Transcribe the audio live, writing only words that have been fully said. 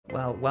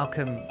Well,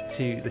 welcome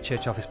to the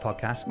Church Office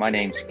podcast. My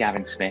name's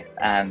Gavin Smith,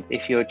 and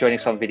if you're joining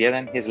us on video,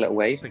 then here's a little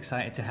wave. We're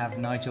excited to have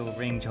Nigel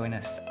Ring join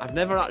us. I've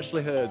never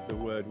actually heard the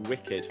word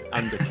wicked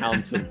and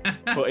accountant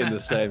put in the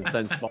same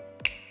sentence.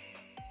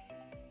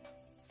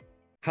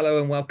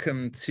 Hello and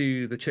welcome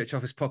to the Church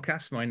Office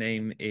podcast. My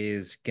name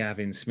is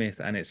Gavin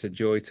Smith, and it's a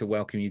joy to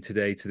welcome you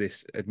today to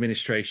this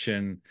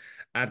administration,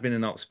 admin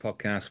and ops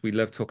podcast. We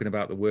love talking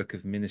about the work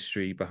of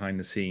ministry behind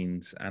the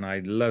scenes, and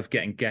I love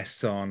getting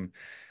guests on.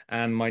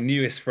 And my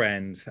newest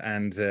friend,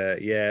 and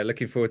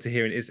looking forward to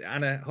hearing, is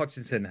Anna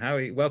Hodgson.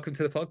 Welcome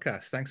to the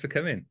podcast. Thanks for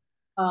coming.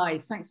 Hi,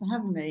 thanks for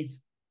having me.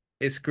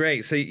 It's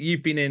great. So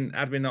you've been in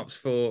admin ops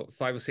for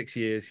 5 or 6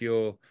 years.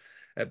 You're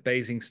at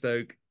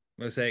Basingstoke,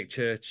 Mosaic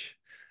Church.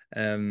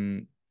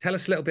 Tell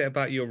us a little bit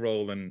about your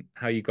role and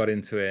how you got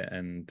into it,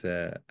 and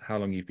how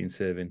long you've been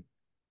serving.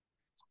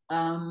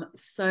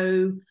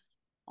 So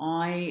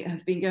I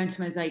have been going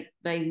to Mosaic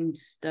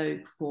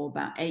Basingstoke for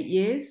about 8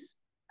 years,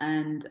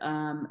 and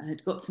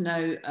had got to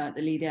know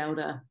the lead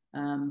elder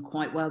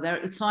quite well there.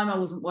 At the time, I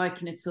wasn't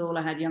working at all.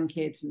 I had young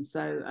kids, and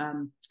so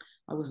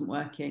I wasn't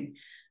working.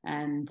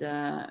 And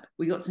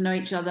we got to know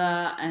each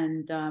other,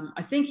 and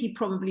I think he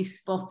probably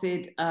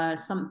spotted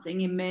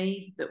something in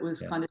me that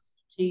was kind of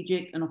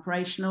strategic and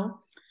operational.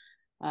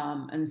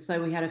 And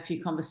so we had a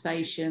few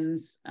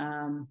conversations,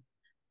 and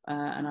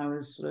I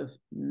was sort of,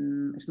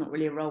 it's not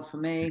really a role for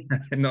me.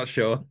 Not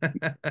sure.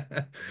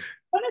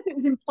 I don't know if it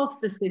was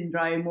imposter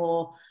syndrome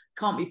or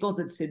can't be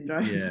bothered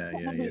syndrome. Yeah.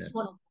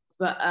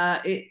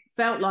 But it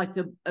felt like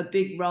a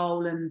big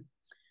role, and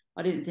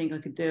I didn't think I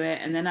could do it.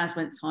 And then as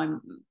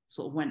time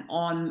sort of went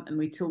on and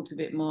we talked a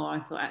bit more, I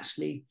thought,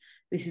 actually,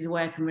 this is a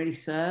way I can really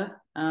serve.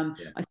 I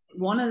think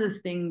one of the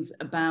things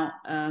about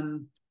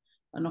an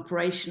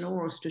operational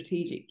or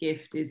strategic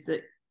gift is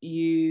that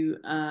you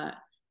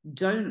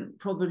don't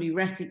probably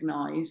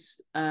recognize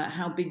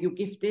how big your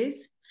gift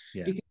is,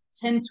 because you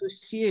tend to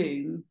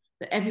assume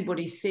that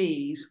everybody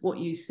sees what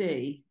you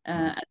see,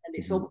 and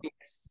it's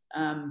obvious.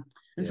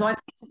 So I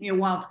think it took me a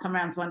while to come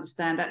around to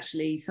understand,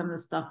 actually, some of the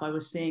stuff I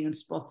was seeing and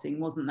spotting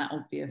wasn't that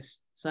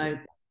obvious. So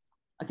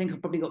I think I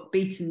probably got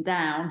beaten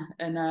down,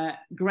 and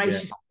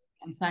graciously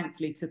and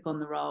thankfully took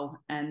on the role.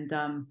 And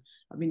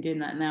I've been doing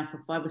that now for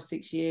 5 or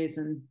 6 years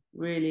and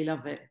really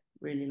love it.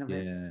 Really love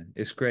it. Yeah,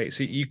 it's great.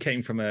 So you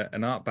came from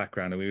an art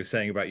background, and we were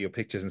saying about your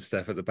pictures and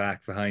stuff at the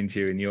back behind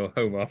you in your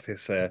home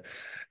office.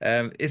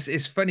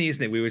 It's funny,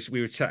 isn't it? We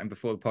were chatting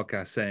before the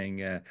podcast,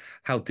 saying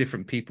how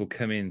different people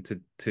come into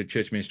church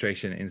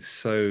administration in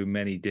so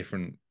many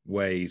different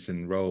ways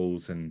and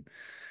roles and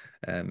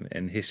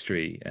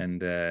history.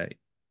 And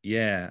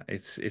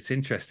it's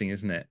interesting,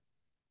 isn't it?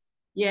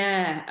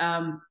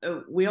 Yeah,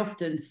 we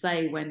often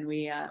say when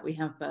we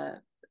have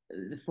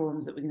the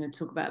forums that we're going to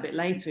talk about a bit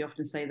later, we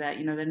often say that,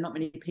 there are not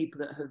many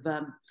people that have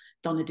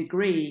done a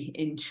degree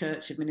in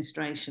church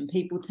administration.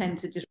 People tend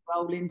to just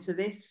roll into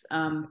this.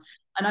 And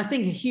I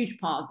think a huge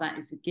part of that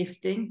is the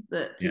gifting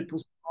that people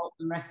spot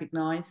and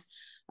recognise.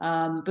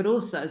 But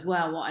also as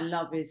well, what I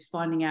love is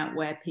finding out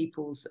where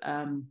people's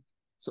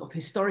sort of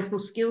historical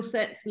skill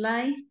sets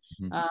lay.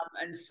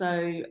 And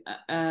so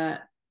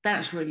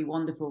that's really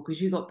wonderful, because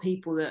you've got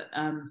people that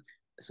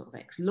sort of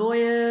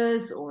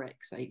ex-lawyers or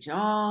ex-HR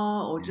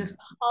or just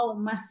a whole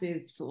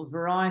massive sort of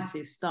variety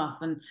of stuff.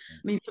 And I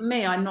mean, for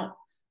me, I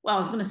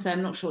was going to say,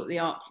 I'm not sure that the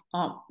art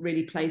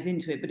really plays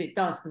into it, but it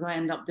does, because I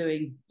end up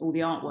doing all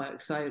the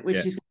artwork. So,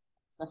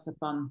 that's a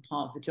fun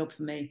part of the job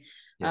for me.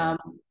 But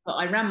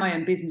I ran my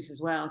own business as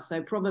well.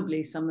 So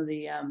probably some of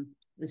the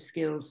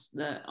skills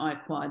that I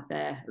acquired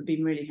there have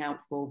been really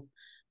helpful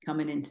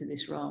coming into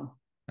this role.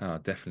 Oh,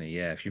 definitely.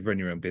 Yeah. If you run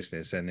your own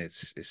business, then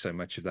it's so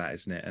much of that,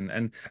 isn't it?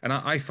 And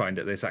I find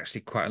that there's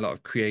actually quite a lot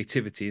of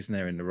creativity, isn't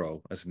there, in the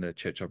role as in the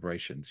church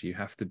operations. You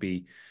have to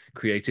be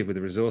creative with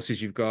the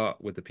resources you've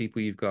got, with the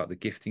people you've got, the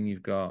gifting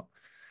you've got.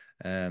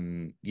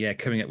 Coming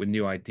up with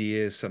new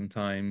ideas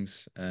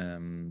sometimes.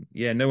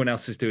 No one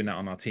else is doing that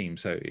on our team.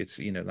 So it's,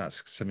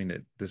 that's something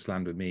that does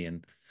land with me.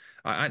 And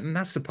and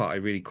that's the part I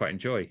really quite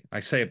enjoy.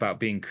 I say about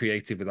being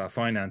creative with our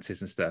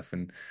finances and stuff,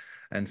 and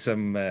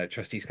some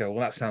trustees go,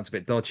 well, that sounds a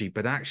bit dodgy,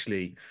 but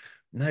actually,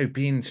 no,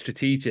 being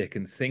strategic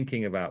and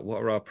thinking about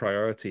what are our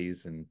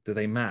priorities and do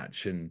they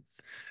match, and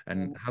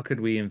how could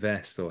we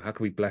invest, or how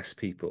could we bless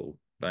people?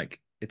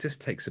 Like, it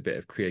just takes a bit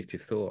of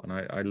creative thought, and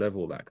I love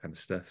all that kind of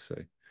stuff. So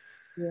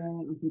yeah,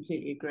 I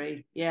completely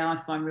agree. Yeah, I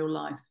find real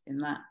life in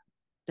that.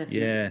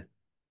 Definitely. Yeah.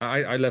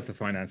 I love the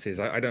finances.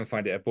 I don't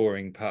find it a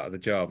boring part of the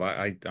job.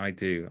 I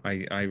do.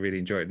 I really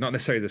enjoy it. Not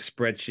necessarily the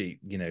spreadsheet,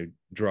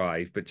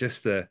 drive, but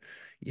just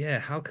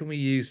how can we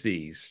use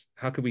these?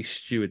 How can we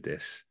steward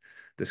this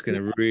that's going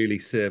to really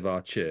serve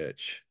our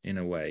church in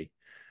a way?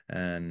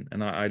 And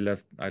I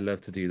love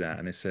to do that.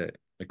 And it's a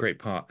great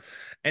part.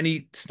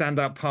 Any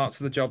standout parts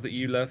of the job that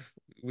you love?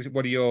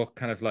 What are your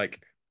kind of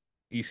like,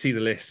 you see the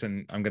list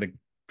and I'm going to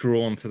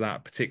draw on to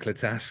that particular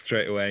task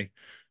straight away?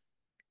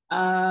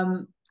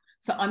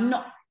 So I'm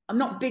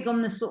not big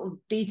on the sort of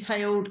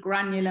detailed,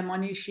 granular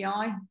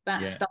minutiae.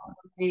 That stuff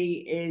for me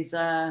is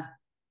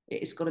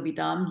it's got to be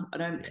done. I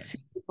don't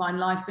particularly find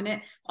life in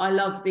it. I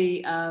love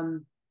the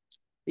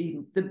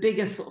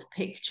bigger sort of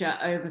picture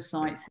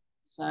oversight.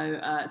 So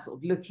sort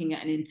of looking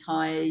at an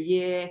entire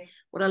year.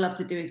 What I love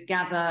to do is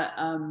gather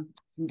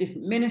from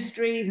different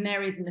ministries and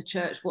areas in the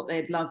church what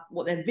they'd love,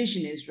 what their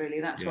vision is really.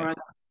 That's where I love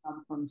to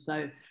come from.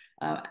 So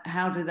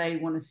how do they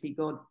want to see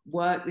God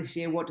work this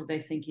year? What do they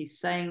think he's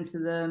saying to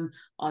them?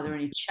 Are there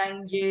any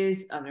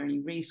changes? Are there any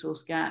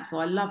resource gaps? So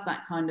I love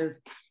that kind of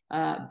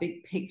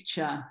big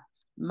picture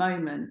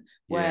moment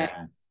where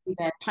you see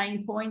their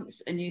pain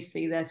points and you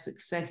see their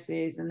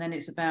successes, and then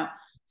it's about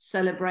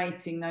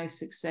celebrating those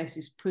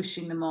successes,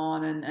 pushing them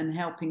on, and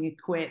helping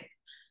equip.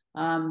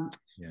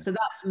 So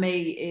that for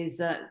me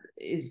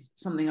is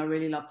something I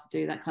really love to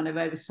do, that kind of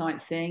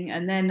oversight thing.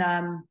 And then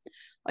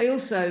I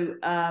also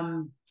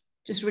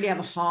just really have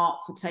a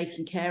heart for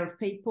taking care of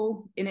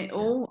people in it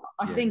all.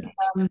 I think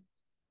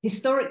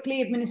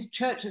historically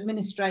church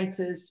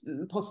administrators,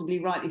 possibly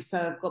rightly so,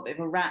 have got a bit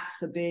of a rap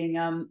for being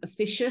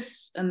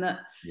officious, and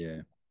that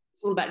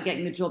it's all about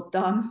getting the job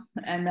done,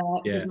 and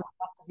it doesn't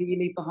matter who you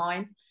leave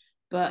behind.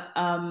 But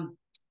I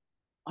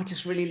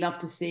just really love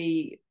to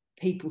see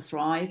people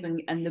thrive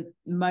and the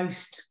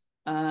most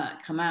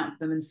come out of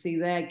them, and see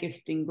their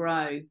gifting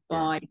grow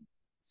by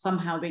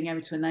somehow being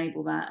able to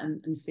enable that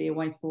and see a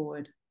way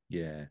forward.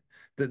 Yeah,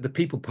 the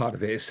people part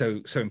of it is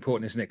so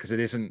important, isn't it? Because it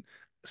isn't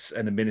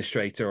an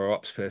administrator or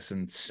ops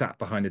person sat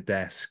behind a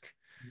desk,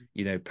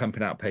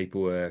 pumping out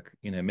paperwork,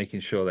 making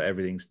sure that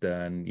everything's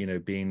done,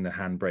 being the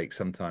handbrake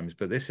sometimes.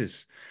 But this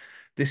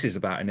is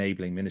about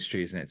enabling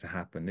ministry, isn't it, to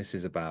happen? This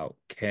is about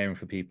caring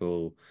for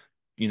people,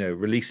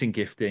 releasing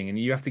gifting, and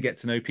you have to get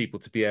to know people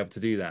to be able to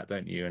do that,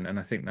 don't you? And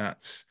I think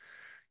that's,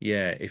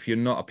 if you're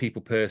not a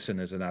people person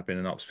as an admin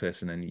and ops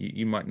person, then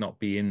you might not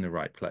be in the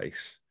right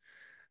place.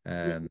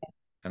 And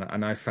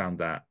I found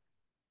that.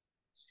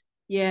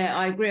 Yeah,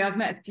 I agree. I've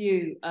met a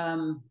few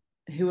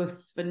who are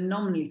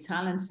phenomenally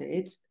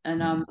talented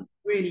and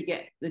really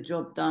get the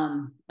job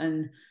done,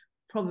 and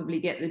probably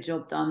get the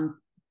job done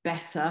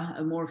better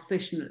and more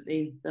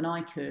efficiently than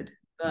I could.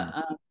 But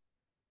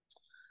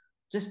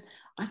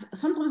I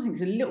sometimes think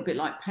it's a little bit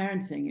like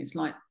parenting. It's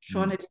like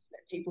trying to just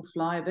let people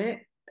fly a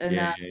bit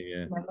and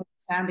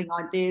sounding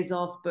ideas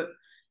off. But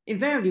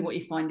invariably what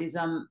you find is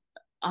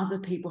other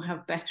people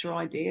have better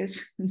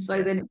ideas. And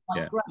so then it's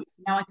like, great,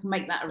 so now I can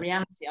make that a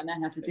reality. I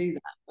know how to do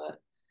that. But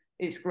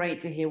it's great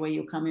to hear where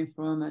you're coming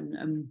from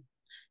and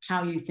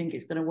how you think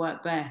it's going to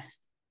work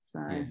best. So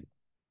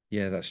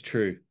yeah, that's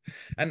true.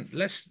 And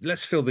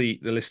let's fill the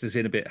listeners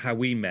in a bit how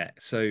we met.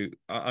 So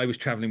I was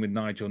traveling with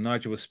Nigel.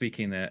 Nigel was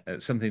speaking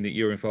at something that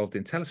you're involved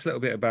in. Tell us a little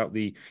bit about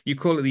you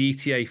call it the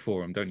ETA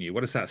Forum, don't you?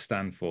 What does that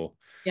stand for?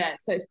 Yeah,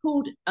 so it's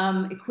called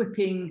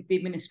Equipping the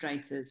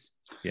Administrators.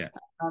 Yeah.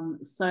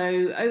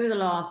 So over the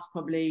last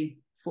probably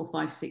 4,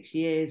 5, 6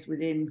 years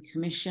within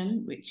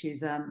Commission, which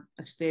is a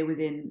sphere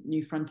within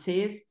New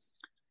Frontiers,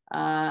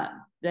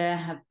 there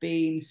have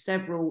been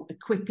several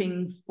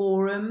equipping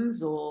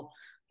forums or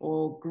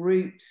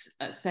groups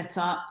set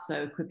up.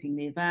 So equipping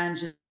the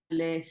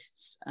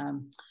evangelists,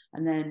 and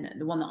then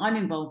the one that I'm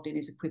involved in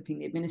is equipping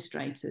the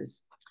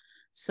administrators.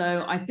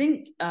 So I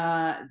think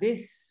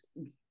this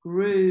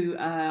grew.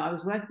 I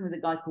was working with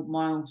a guy called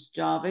Miles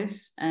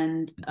Jarvis,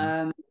 and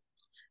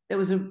it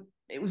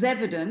was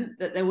evident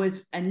that there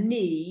was a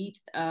need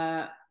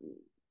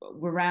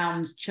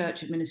around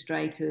church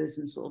administrators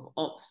and sort of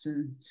ops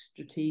and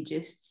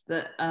strategists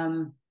that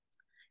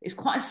it's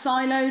quite a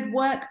siloed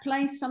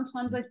workplace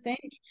sometimes, I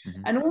think.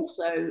 And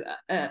also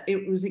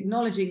it was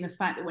acknowledging the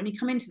fact that when you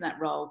come into that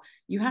role,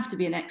 you have to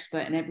be an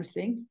expert in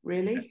everything,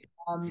 really.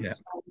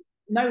 So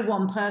no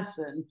one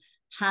person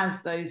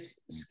has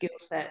those skill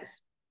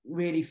sets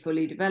really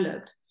fully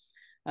developed.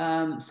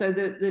 So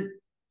the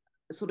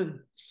sort of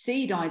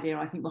seed idea,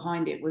 I think,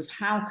 behind it was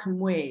how can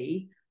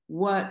we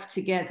work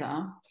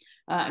together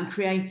and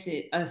create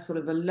a sort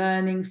of a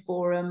learning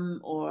forum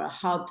or a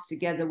hub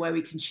together where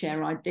we can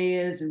share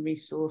ideas and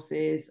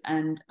resources,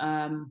 and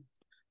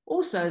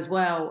also as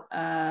well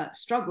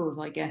struggles,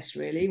 I guess,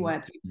 really,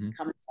 where people can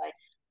come and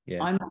say,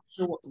 I'm not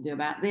sure what to do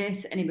about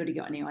this. Anybody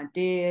got any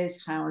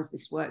ideas? How has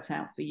this worked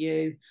out for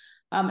you?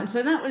 And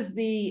so that was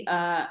the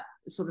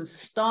sort of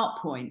start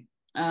point.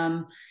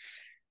 And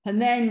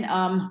then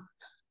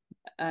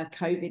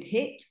COVID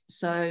hit.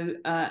 So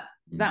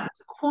that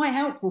was quite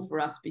helpful for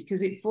us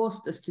because it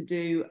forced us to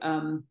do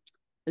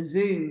a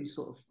Zoom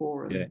sort of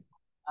forum,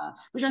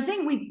 which I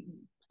think we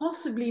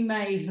possibly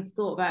may have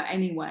thought about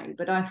anyway.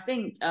 But I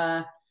think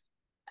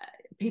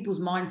people's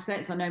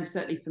mindsets, I know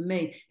certainly for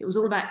me, it was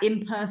all about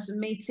in-person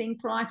meeting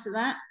prior to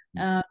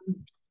that,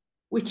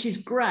 which is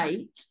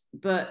great,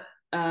 but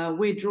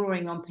we're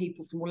drawing on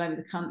people from all over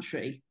the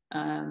country.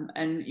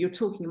 And you're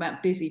talking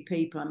about busy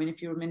people. I mean,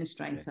 if you're an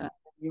administrator,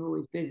 you're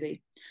always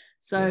busy.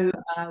 So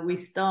we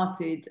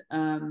started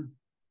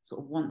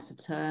sort of once a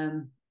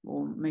term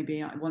or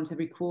maybe once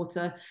every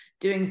quarter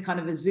doing kind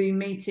of a Zoom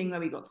meeting where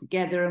we got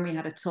together and we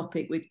had a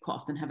topic. We'd quite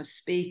often have a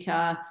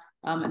speaker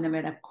and then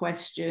we'd have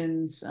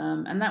questions.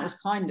 And that was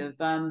kind of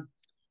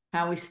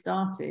how we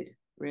started,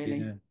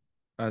 really.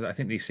 I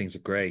think these things are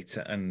great,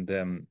 and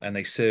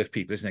they serve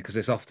people, isn't it? Because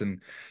there's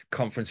often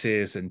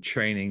conferences and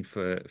training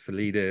for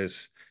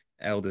leaders,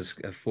 elders,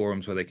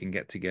 forums where they can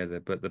get together,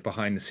 but the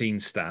behind the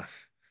scenes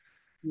staff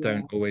Yeah.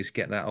 don't always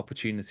get that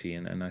opportunity.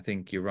 And I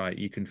think you're right.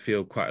 You can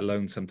feel quite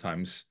alone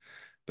sometimes,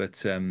 but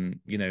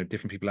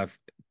different people have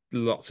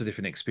lots of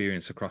different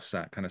experience across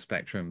that kind of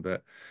spectrum.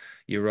 But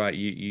you're right.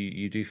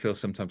 You do feel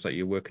sometimes like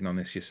you're working on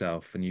this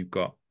yourself, and you've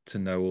got to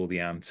know all the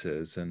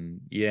answers.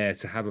 And yeah,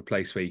 to have a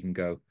place where you can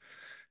go,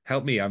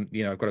 help me. I've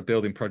got a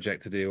building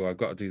project to do, or I've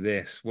got to do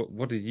this.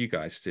 What did you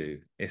guys do?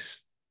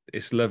 It's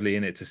lovely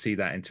in it to see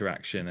that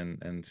interaction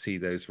and see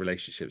those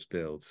relationships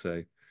build.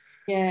 So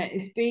Yeah,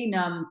 it's been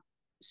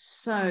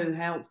so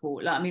helpful.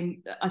 Like, I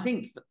mean, I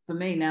think for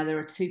me now there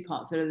are two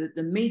parts. There are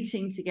the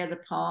meeting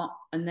together part,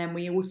 and then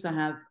we also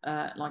have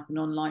like an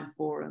online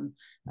forum,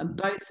 and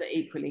both are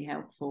equally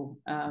helpful.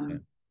 yeah,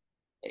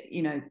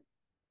 You know,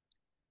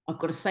 I've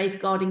got a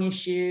safeguarding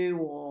issue,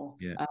 or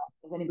yeah,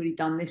 has anybody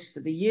done this for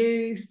the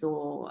youth,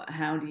 or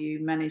how do you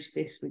manage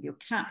this with your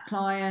CAP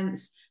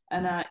clients?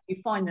 And you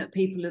find that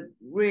people are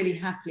really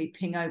happily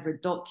ping over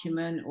a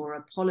document or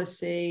a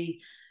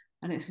policy,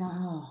 and it's like,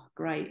 oh,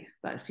 great,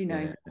 that's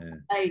yeah,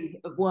 a day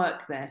of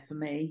work there for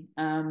me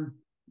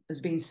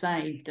has been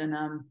saved. And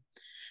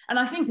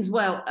I think as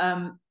well,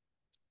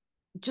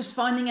 just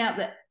finding out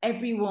that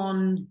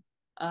everyone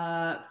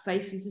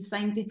faces the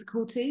same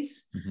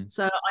difficulties. mm-hmm.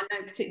 So I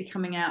know, particularly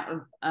coming out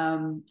of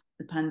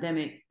the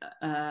pandemic,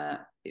 I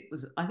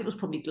think it was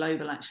probably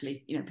global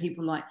actually. You know,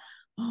 people like,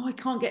 oh, I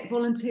can't get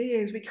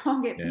volunteers, we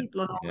can't get people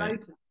on our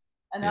rotors.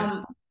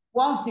 And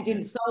whilst it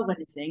didn't solve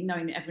anything,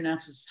 knowing that everyone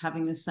else was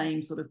having the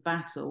same sort of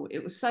battle,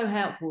 it was so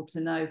helpful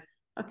to know,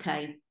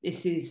 okay,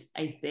 this is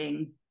a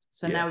thing.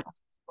 So now we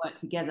work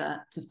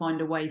together to find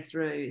a way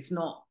through. It's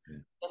not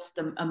just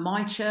a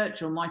my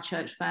church or my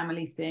church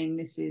family thing.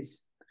 This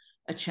is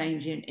a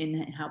change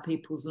in how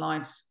people's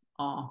lives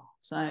are.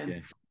 So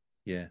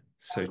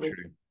So true.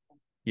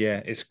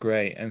 Yeah, it's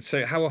great. And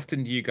so how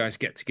often do you guys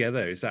get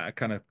together? Is that a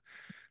kind of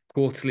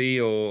quarterly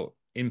or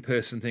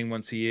in-person thing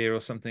once a year or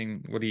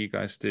something? What do you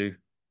guys do?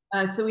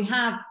 So we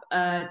have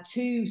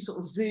two sort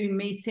of Zoom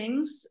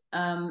meetings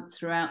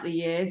throughout the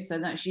year. So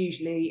that's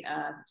usually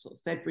sort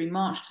of February,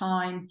 March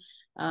time,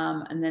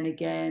 and then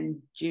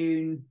again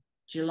June,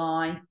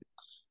 July.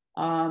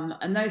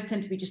 And those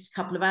tend to be just a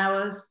couple of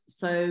hours.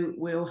 So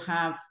we'll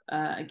have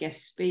a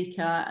guest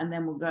speaker, and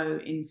then we'll go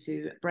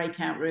into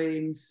breakout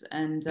rooms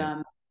and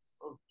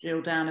sort of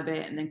drill down a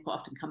bit, and then quite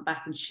often come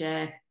back and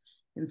share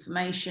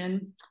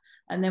information.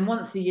 And then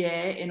once a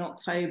year in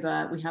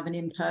October, we have an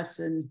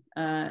in-person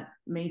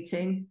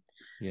meeting.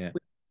 Yeah.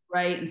 Which is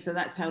great. And so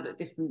that's held at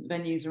different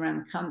venues around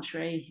the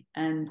country.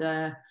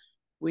 And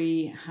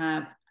we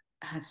have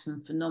had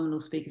some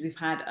phenomenal speakers. We've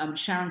had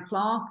Sharon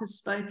Clark has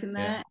spoken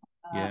there.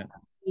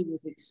 She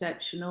was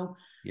exceptional.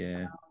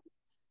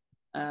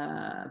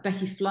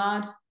 Becky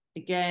Flood,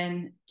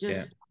 again,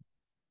 just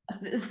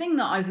the thing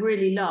that I've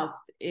really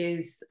loved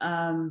is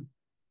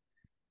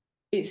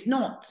it's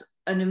not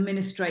an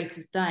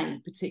administrator's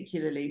day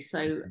particularly.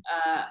 So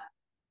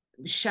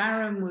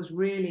Sharon was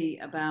really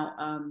about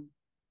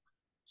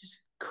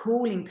just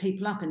calling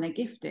people up in their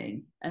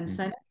gifting and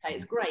saying, okay,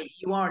 it's great,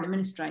 you are an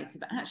administrator,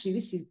 but actually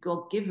this is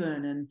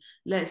God-given, and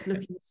let's look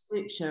in the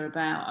scripture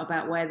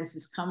about where this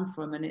has come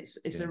from, and it's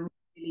a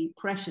really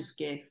precious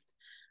gift.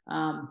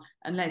 And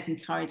let's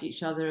encourage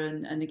each other.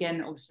 And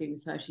again, obviously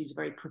with her, she's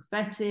very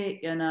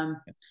prophetic, and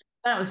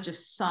that was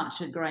just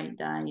such a great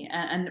day.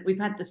 And we've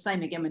had the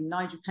same again when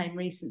Nigel came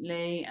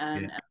recently,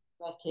 and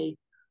Becky.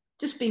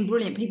 Just been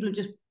brilliant. People have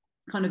just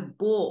kind of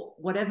bought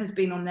whatever's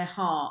been on their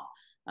heart,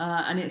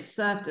 and it's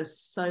served us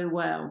so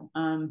well.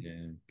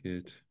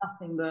 Good.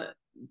 Nothing but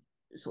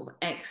sort of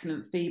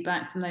excellent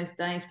feedback from those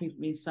days. People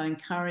have been so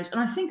encouraged. And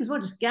I think as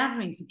well, just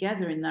gathering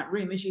together in that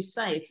room, as you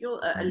say, if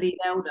you're a lead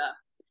elder,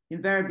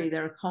 invariably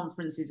there are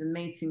conferences and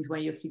meetings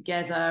where you're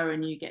together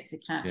and you get to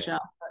catch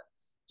up. But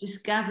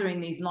just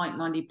gathering these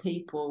like-minded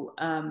people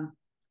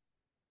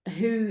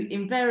who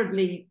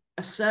invariably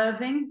are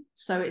serving.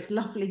 So it's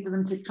lovely for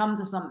them to come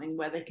to something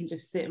where they can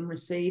just sit and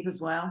receive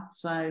as well.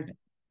 So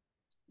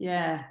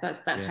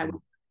that's how we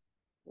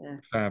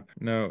Fab.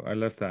 No, I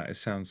love that. It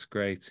sounds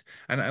great.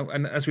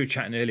 And as we were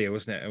chatting earlier,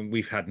 wasn't it? And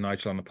we've had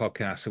Nigel on the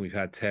podcast, and we've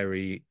had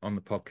Terry on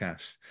the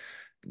podcast.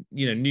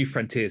 New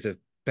Frontiers have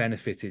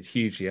benefited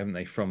hugely, haven't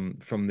they, from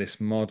this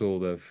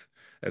model of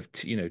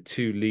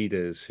two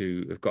leaders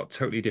who have got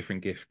totally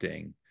different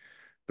gifting,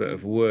 but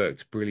have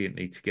worked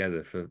brilliantly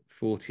together for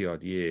 40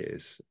 odd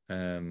years.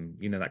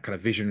 That kind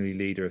of visionary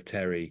leader of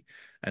Terry,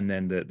 and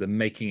then the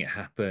making it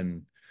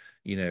happen,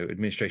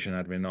 administration,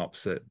 admin,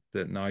 ops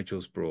that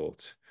Nigel's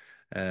brought.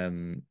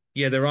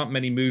 There aren't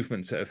many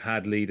movements that have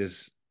had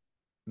leaders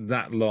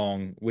that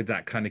long with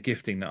that kind of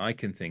gifting that I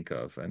can think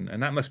of,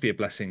 and that must be a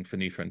blessing for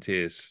New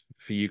Frontiers,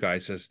 for you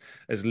guys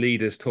as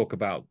leaders talk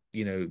about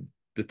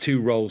the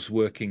two roles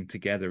working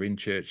together in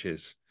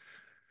churches.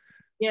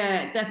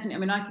 Yeah, definitely. I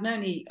mean, I can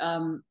only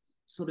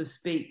sort of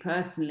speak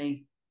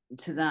personally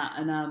to that,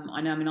 and I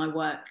know. I mean, I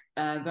work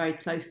very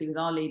closely with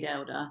our lead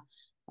elder,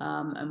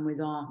 and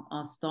with our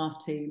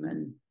staff team,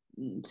 and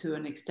to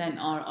an extent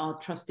our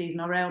trustees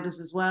and our elders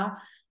as well.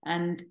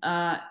 And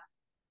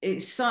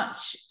it's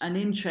such an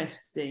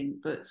interesting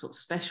but sort of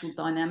special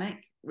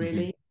dynamic,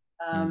 really.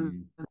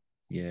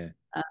 Yeah.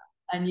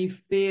 And you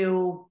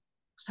feel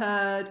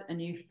heard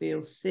and you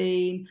feel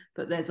seen,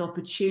 but there's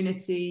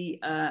opportunity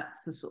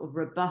for sort of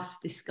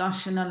robust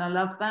discussion, and I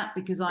love that,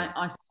 because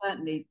I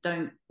certainly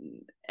don't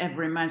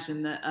ever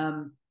imagine that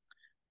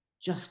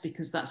just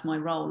because that's my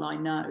role I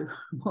know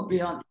what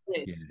the answer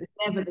is. It's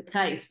never the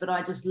case, but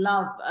I just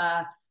love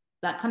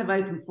that kind of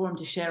open forum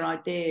to share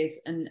ideas,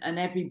 and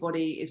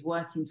everybody is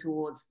working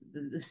towards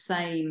the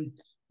same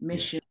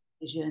mission,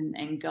 vision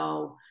and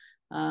goal.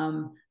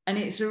 And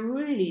it's a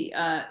really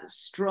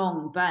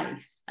strong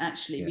base,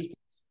 actually,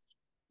 because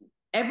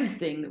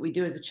everything that we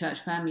do as a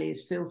church family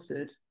is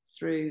filtered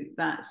through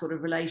that sort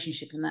of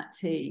relationship and that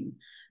team.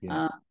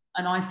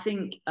 And I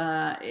think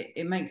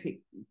it makes it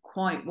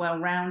quite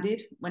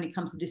well-rounded when it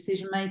comes to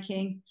decision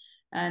making.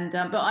 And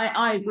but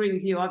I agree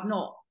with you. I've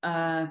not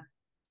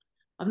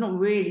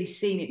really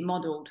seen it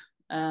modelled,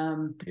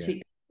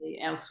 particularly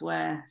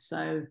elsewhere.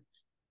 So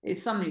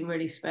it's something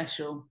really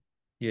special.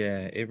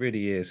 Yeah, it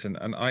really is. And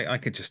I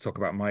could just talk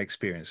about my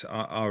experience.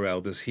 Our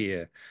elders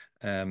here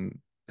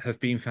have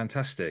been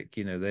fantastic.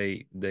 You know,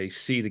 they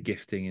see the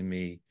gifting in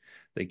me,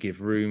 they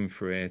give room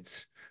for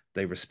it,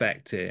 they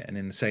respect it. And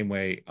in the same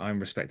way, I'm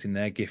respecting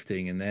their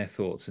gifting and their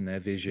thoughts and their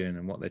vision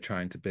and what they're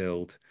trying to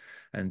build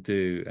and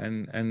do.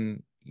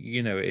 And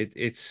you know,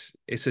 it's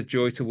a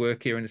joy to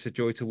work here, and it's a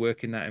joy to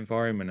work in that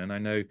environment. And I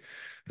know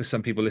for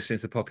some people listening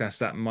to the podcast,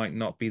 that might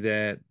not be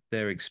their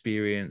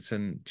experience.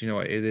 And do you know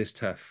what? It is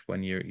tough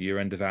when you're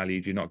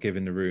undervalued, you're not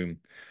given the room,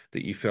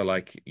 that you feel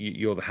like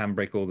you're the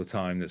handbrake all the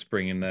time that's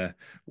bringing the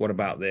what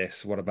about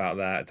this, what about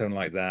that, don't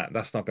like that,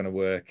 that's not going to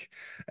work.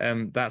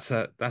 That's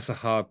a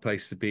hard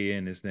place to be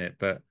in, isn't it?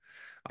 But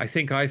I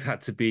think I've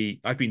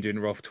been doing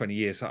the role for 20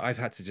 years, so I've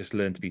had to just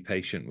learn to be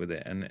patient with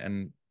it.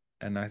 And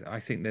I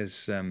think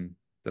there's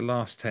the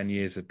last 10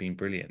 years have been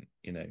brilliant,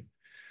 you know.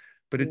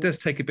 But it does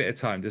take a bit of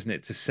time, doesn't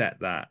it, to set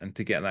that and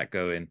to get that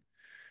going,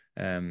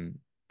 and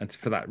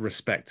for that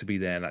respect to be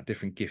there, that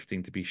different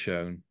gifting to be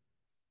shown.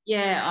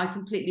 Yeah, I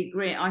completely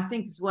agree. I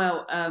think as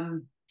well,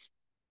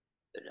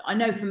 I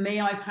know for me,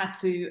 I've had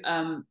to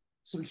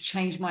sort of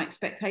change my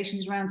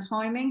expectations around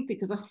timing,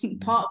 because I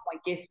think part of my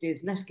gift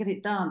is let's get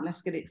it done,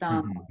 let's get it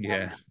done.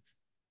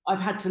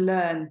 I've had to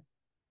learn,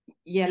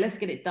 let's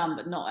get it done,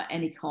 but not at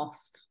any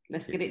cost.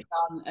 Let's get it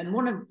done. And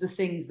one of the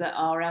things that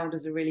our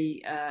elders are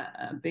really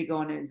big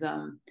on is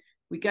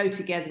we go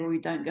together or we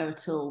don't go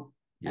at all.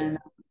 And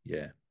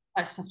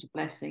that's such a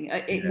blessing.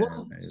 It was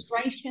a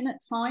frustration at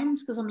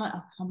times, because I'm like,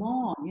 oh, come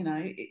on, you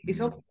know,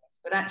 it's obvious,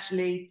 but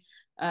actually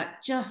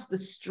just the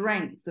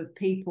strength of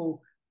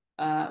people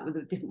with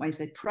the different ways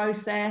they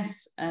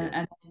process, and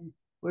then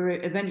we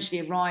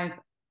eventually arrive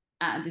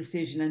at a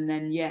decision, and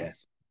then we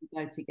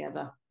go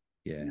together.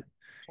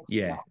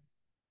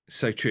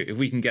 So true. If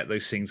we can get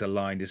those things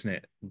aligned, isn't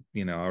it?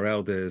 You know, our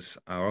elders,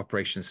 our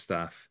operations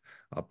staff,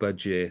 our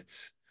budget,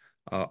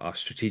 our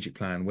strategic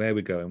plan, where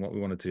we're going, what we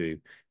want to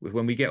do.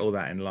 When we get all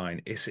that in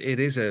line, it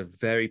is a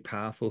very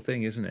powerful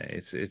thing, isn't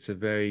it? It's a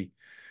very,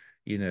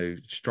 you know,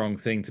 strong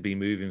thing to be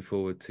moving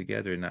forward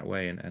together in that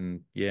way. And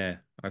yeah,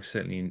 I've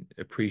certainly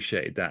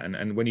appreciated that.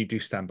 And when you do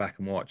stand back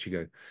and watch, you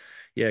go,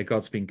 yeah,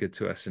 God's been good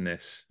to us in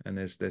this, and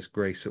there's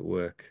grace at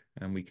work,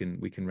 and we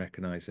can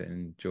recognize it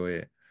and enjoy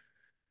it.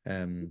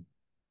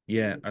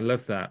 Yeah, I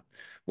love that.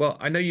 Well,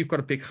 I know you've got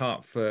a big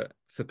heart for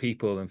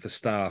people and for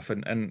staff,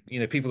 and you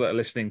know, people that are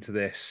listening to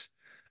this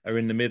are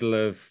in the middle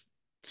of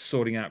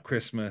sorting out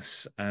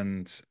Christmas,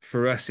 and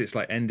for us it's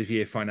like end of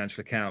year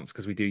financial accounts,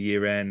 because we do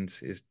year end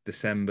is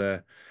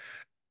December.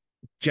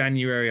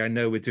 January, I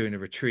know we're doing a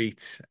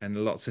retreat, and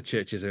lots of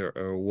churches are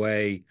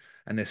away,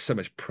 and there's so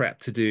much prep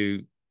to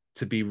do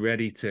to be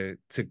ready to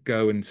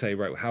go and say,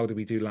 right, how did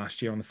we do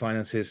last year on the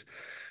finances?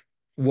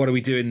 What are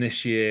we doing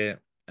this year?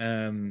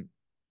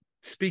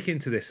 Speak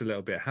into this a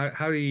little bit.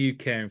 How are you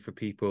caring for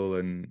people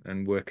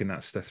and working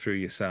that stuff through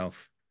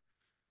yourself?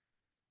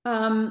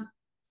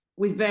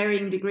 With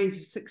varying degrees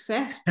of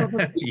success,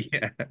 probably.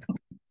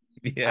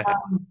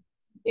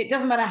 It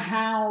doesn't matter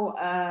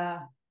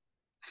how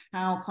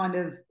kind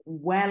of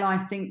well I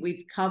think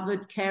we've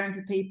covered caring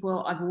for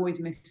people. I've always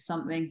missed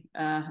something,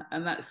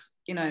 and that's,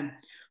 you know,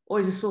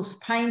 always a source of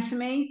pain to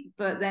me.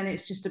 But then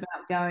it's just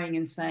about going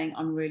and saying,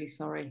 I'm really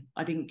sorry,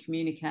 I didn't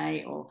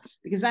communicate, or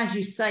because, as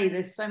you say,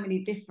 there's so many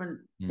different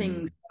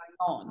things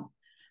going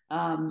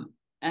on.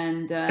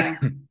 And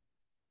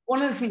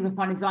one of the things I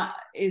find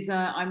is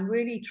I'm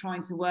really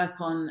trying to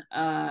work on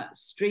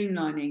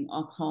streamlining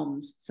our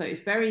comms. So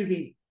it's very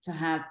easy to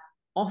have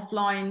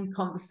offline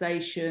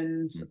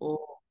conversations or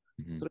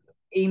sort of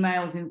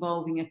emails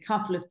involving a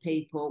couple of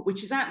people,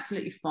 which is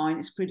absolutely fine.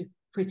 It's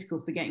critical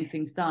for getting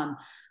things done.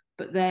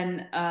 But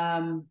then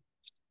I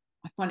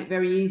find it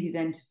very easy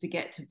then to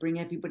forget to bring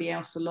everybody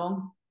else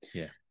along.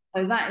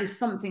 So that is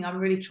something I'm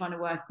really trying to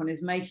work on,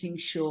 is making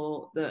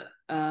sure that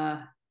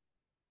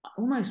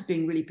almost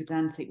being really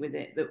pedantic with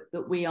it,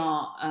 that we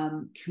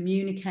are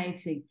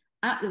communicating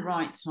at the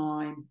right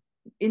time,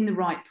 in the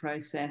right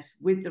process,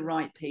 with the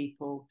right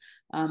people,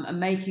 and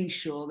making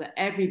sure that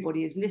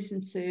everybody is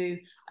listened to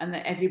and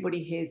that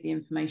everybody hears the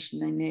information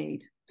they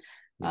need.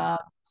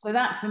 So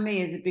that for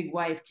me is a big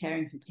way of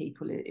caring for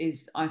people.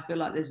 Is I feel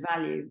like there's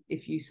value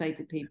if you say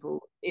to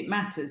people, it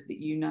matters that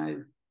you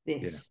know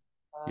this,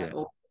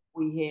 or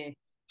we hear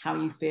how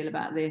you feel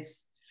about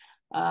this.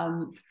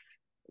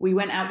 We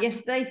went out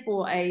yesterday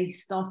for a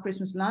staff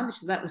Christmas lunch,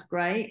 so that was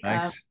great.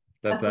 Nice.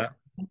 Love that.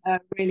 A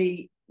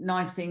really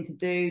nice thing to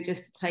do,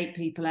 just to take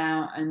people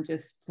out and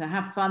just to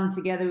have fun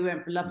together. We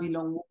went for a lovely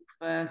long walk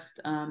first,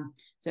 so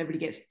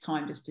everybody gets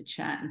time just to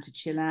chat and to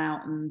chill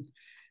out and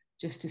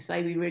just to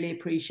say we really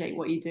appreciate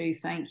what you do.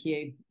 Thank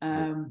you.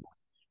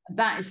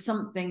 That is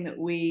something that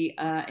we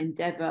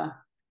endeavour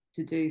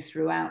to do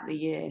throughout the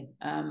year.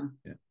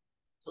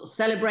 Sort of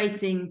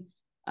celebrating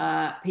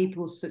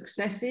people's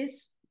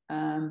successes.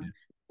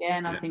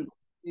 Again, I think we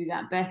can do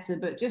that better,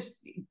 but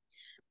just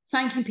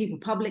thanking people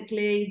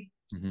publicly,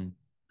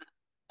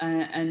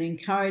 and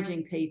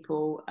encouraging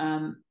people,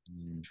 trying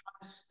to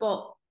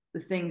spot the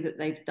things that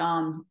they've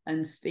done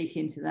and speak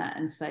into that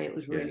and say it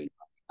was really,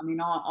 I mean,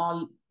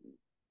 our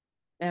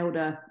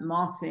elder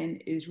Martin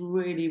is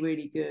really,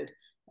 really good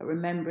at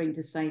remembering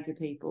to say to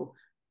people,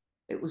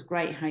 it was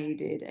great how you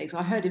did.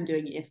 I heard him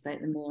doing it yesterday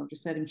at the meal,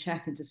 just heard him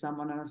chatting to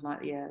someone, and I was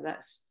like, yeah,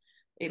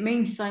 it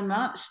means so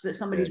much that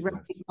somebody's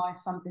recognized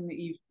something that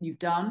you've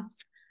done.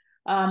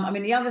 I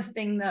mean, the other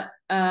thing that,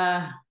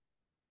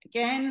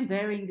 again,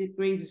 varying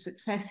degrees of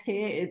success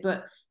here,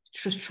 but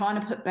just trying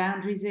to put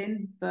boundaries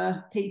in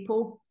for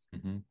people.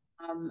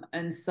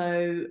 And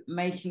so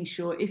making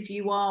sure if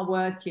you are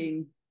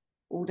working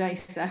all day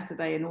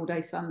Saturday and all day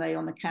Sunday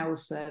on the carol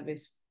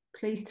service,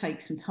 please take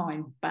some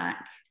time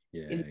back.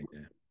 It's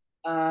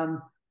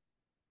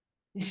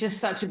just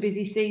such a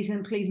busy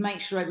season. Please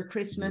make sure over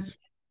Christmas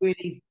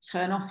really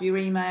turn off your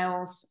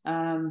emails.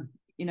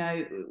 You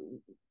know,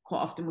 quite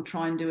often we'll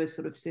try and do a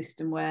sort of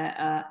system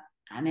where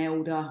an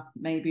elder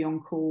may be on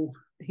call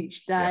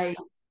each day.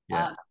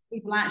 So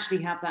people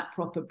actually have that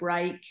proper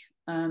break,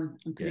 and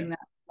putting that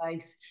in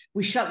place.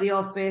 We shut the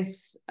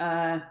office.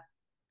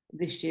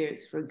 This year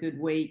it's for a good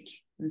week,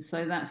 and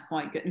so that's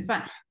quite good. In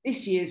fact,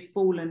 this year's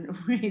fallen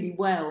really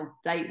well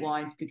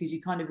date-wise, because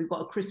we've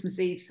got a Christmas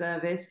Eve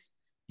service,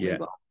 we've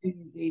got a New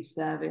Year's Eve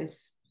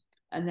service,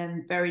 and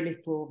then very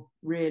little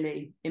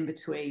really in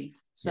between.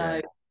 So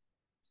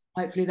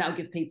hopefully that'll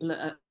give people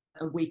a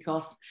week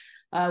off.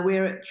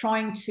 We're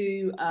trying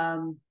to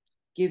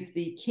give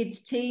the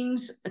kids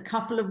teams a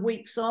couple of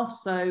weeks off,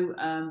 so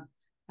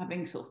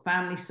having sort of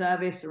family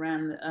service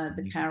around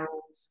the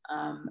carols,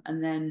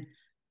 and then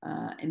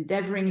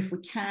endeavouring, if we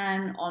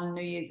can, on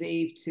New Year's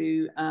Eve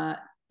to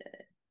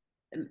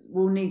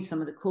we'll need some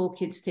of the core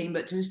kids team,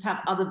 but to just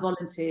have other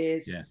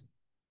volunteers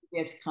be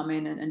able to come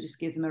in and just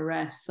give them a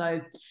rest.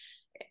 So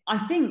I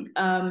think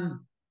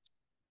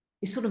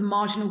it's sort of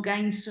marginal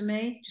gains for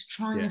me, just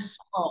trying to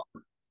spot.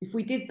 If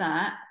we did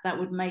that, that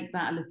would make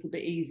that a little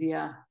bit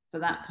easier for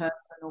that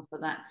person or for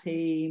that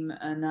team.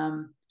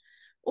 And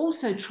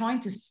also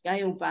trying to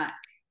scale back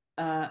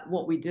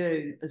what we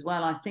do as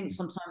well. I think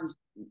sometimes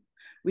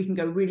we can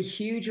go really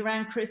huge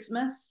around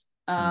Christmas.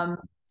 And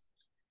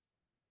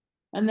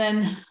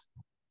then,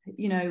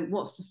 you know,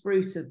 what's the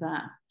fruit of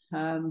that?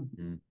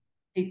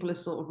 People are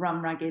sort of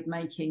run ragged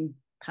making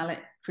pallet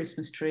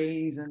Christmas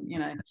trees and, you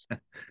know,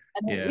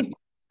 and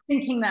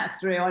thinking that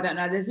through. I don't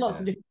know. There's lots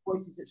of different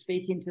voices that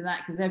speak into that,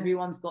 because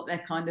everyone's got their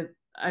kind of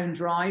own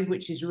drive,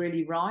 which is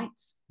really right.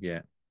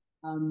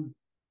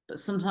 But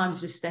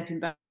sometimes just stepping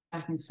back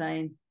and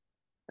saying,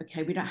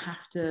 okay, we don't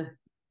have to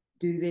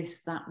do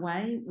this that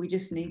way. We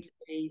just need to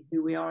be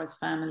who we are as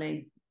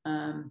family.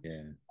 Make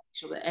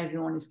sure that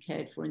everyone is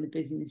cared for in the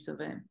busyness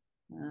of it.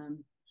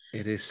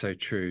 It is so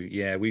true.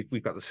 Yeah,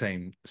 we've got the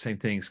same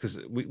things, because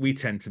we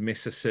tend to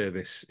miss a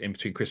service in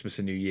between Christmas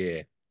and New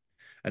Year.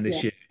 And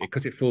this year,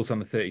 because it falls on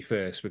the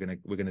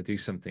 31st, we're gonna do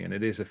something, and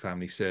it is a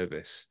family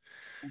service.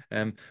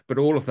 But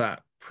all of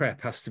that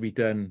prep has to be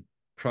done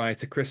prior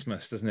to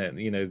Christmas, doesn't it?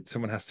 You know,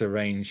 someone has to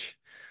arrange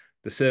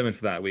the sermon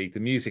for that week,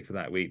 the music for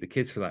that week, the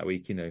kids for that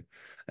week. You know,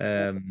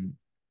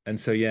 and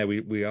so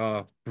we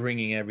are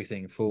bringing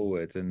everything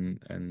forward,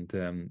 and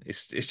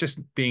it's just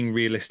being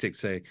realistic.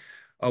 Say,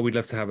 oh, we'd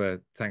love to have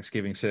a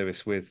Thanksgiving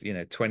service with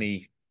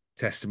 20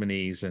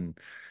 testimonies and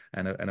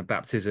a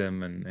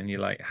baptism, and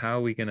you're like, how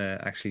are we going to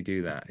actually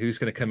do that? Who's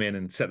going to come in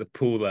and set the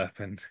pool up,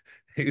 and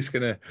who's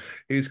going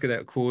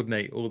to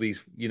coordinate all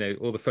these,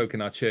 all the folk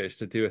in our church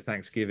to do a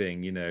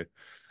Thanksgiving,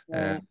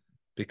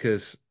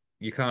 because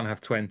you can't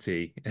have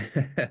 20.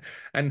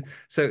 And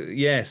so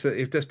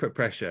it does put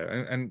pressure,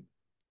 and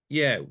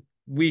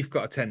we've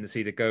got a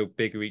tendency to go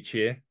bigger each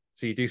year.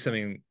 So you do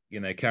something,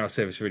 carol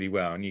service really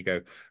well, and you go,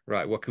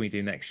 right, what can we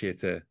do next year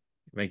to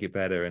make it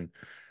better?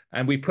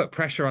 And we put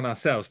pressure on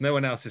ourselves. No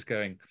one else is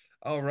going,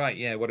 oh,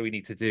 right, what do we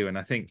need to do? And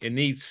I think it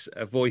needs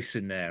a voice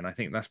in there. And I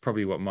think that's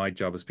probably what my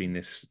job has been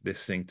this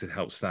thing, to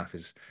help staff,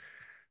 is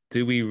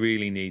do we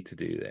really need to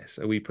do this?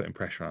 Are we putting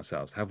pressure on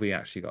ourselves? Have we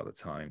actually got the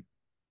time?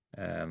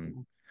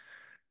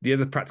 The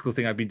other practical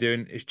thing I've been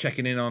doing is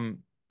checking in on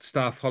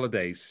staff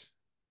holidays.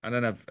 I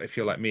don't know if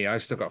you're like me,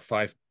 I've still got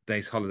 5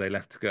 days holiday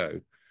left to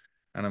go.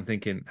 And I'm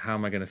thinking, how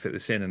am I going to fit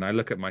this in? And I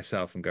look at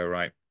myself and go,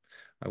 right,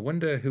 I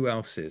wonder who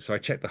else is. So I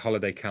check the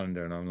holiday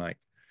calendar and I'm like,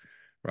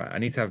 right, I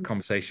need to have a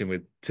conversation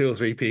with 2 or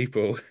 3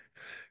 people.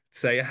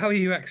 Say, how are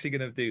you actually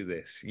going to do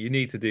this? You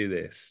need to do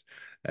this.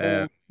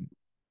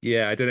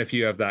 Yeah, I don't know if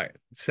you have that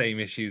same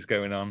issues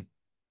going on.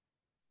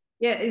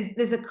 Yeah,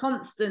 there's a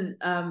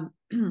constant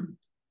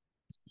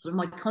sort of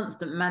my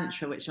constant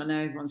mantra, which I know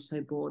everyone's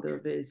so bored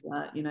of, is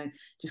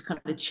just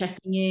kind of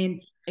checking in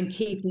and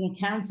keeping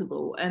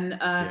accountable. And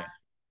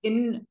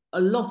in a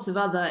lot of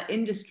other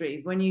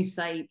industries, when you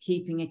say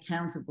keeping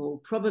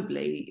accountable,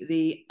 probably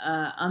the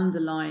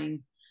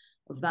underlying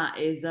of that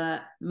is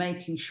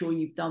making sure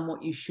you've done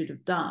what you should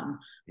have done.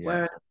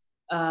 Yeah.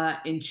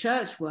 Whereas in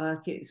church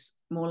work,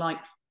 it's more like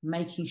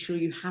making sure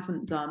you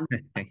haven't done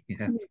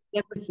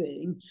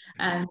everything.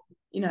 And,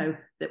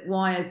 that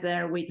why is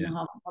there a week and a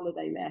half of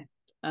holiday left?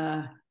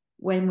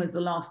 When was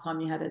the last time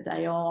you had a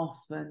day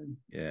off? And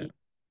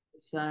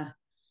it's a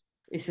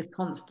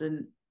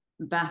constant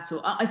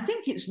battle. I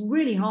think it's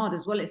really hard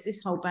as well. It's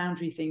this whole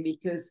boundary thing,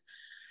 because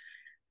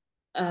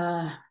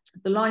the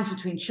lines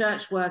between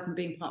church work and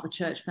being part of a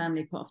church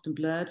family are quite often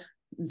blurred.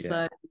 And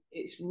so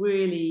it's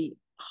really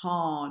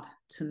hard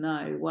to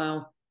know,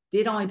 well,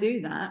 did I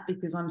do that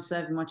because I'm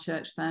serving my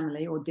church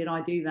family, or did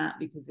I do that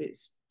because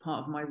it's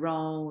part of my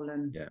role?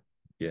 And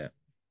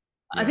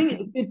I think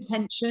it's a good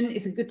tension.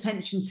 It's a good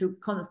tension to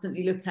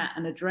constantly look at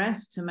and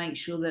address, to make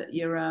sure that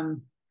you're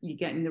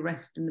getting the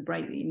rest and the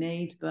break that you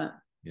need. But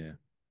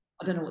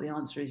I don't know what the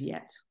answer is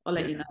yet. I'll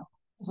let you know.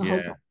 It's a whole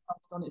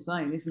podcast on its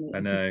own, isn't it? I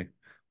know.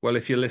 Well,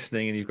 if you're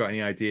listening and you've got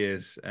any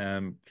ideas,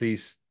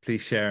 please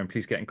share and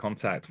please get in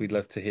contact. We'd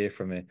love to hear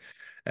from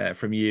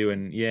you.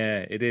 And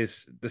it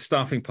is, the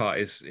staffing part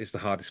is the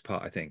hardest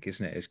part, I think,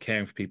 isn't it? Is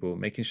caring for people,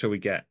 making sure we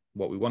get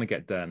what we want to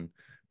get done,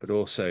 but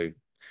also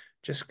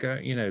just go,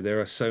 there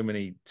are so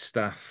many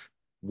staff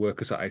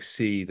workers that I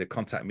see that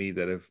contact me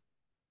that have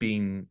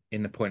been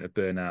in the point of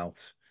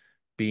burnout,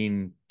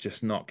 been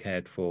just not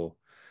cared for.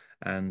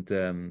 And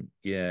the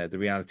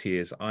reality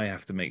is I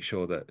have to make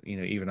sure that,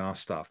 even our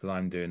staff, that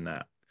I'm doing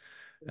that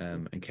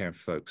and caring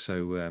for folks.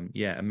 So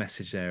a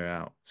message there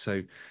out.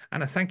 So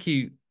Anna, thank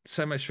you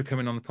so much for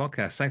coming on the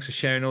podcast. Thanks for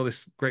sharing all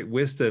this great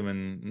wisdom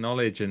and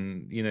knowledge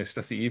and,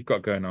 stuff that you've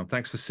got going on.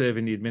 Thanks for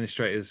serving the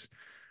administrators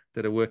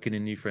that are working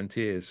in New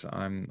Frontiers.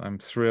 I'm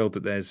thrilled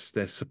that there's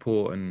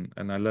support,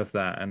 and I love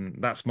that. And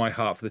that's my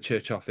heart for the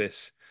church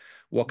office.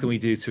 What can we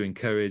do to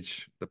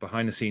encourage the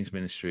behind the scenes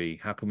ministry?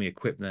 How can we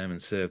equip them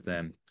and serve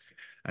them?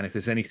 And if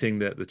there's anything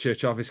that the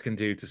church office can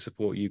do to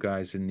support you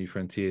guys in New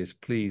Frontiers,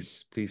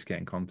 please get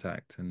in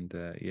contact. And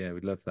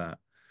we'd love that.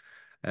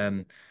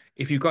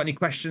 If you've got any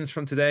questions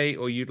from today,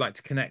 or you'd like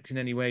to connect in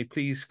any way,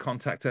 please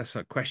contact us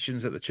at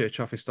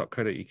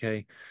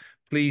questions@thechurchoffice.co.uk.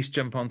 Please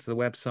jump onto the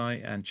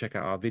website and check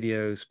out our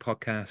videos,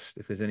 podcasts.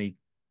 If there's any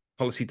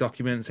policy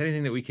documents,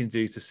 anything that we can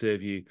do to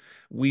serve you,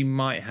 we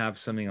might have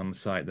something on the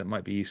site that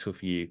might be useful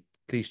for you.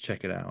 Please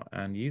check it out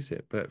and use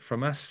it. But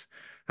from us,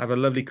 have a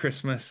lovely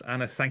Christmas.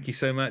 Anna, thank you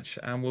so much.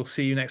 And we'll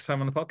see you next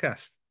time on the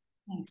podcast.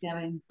 Thanks,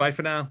 Gavin. Bye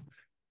for now.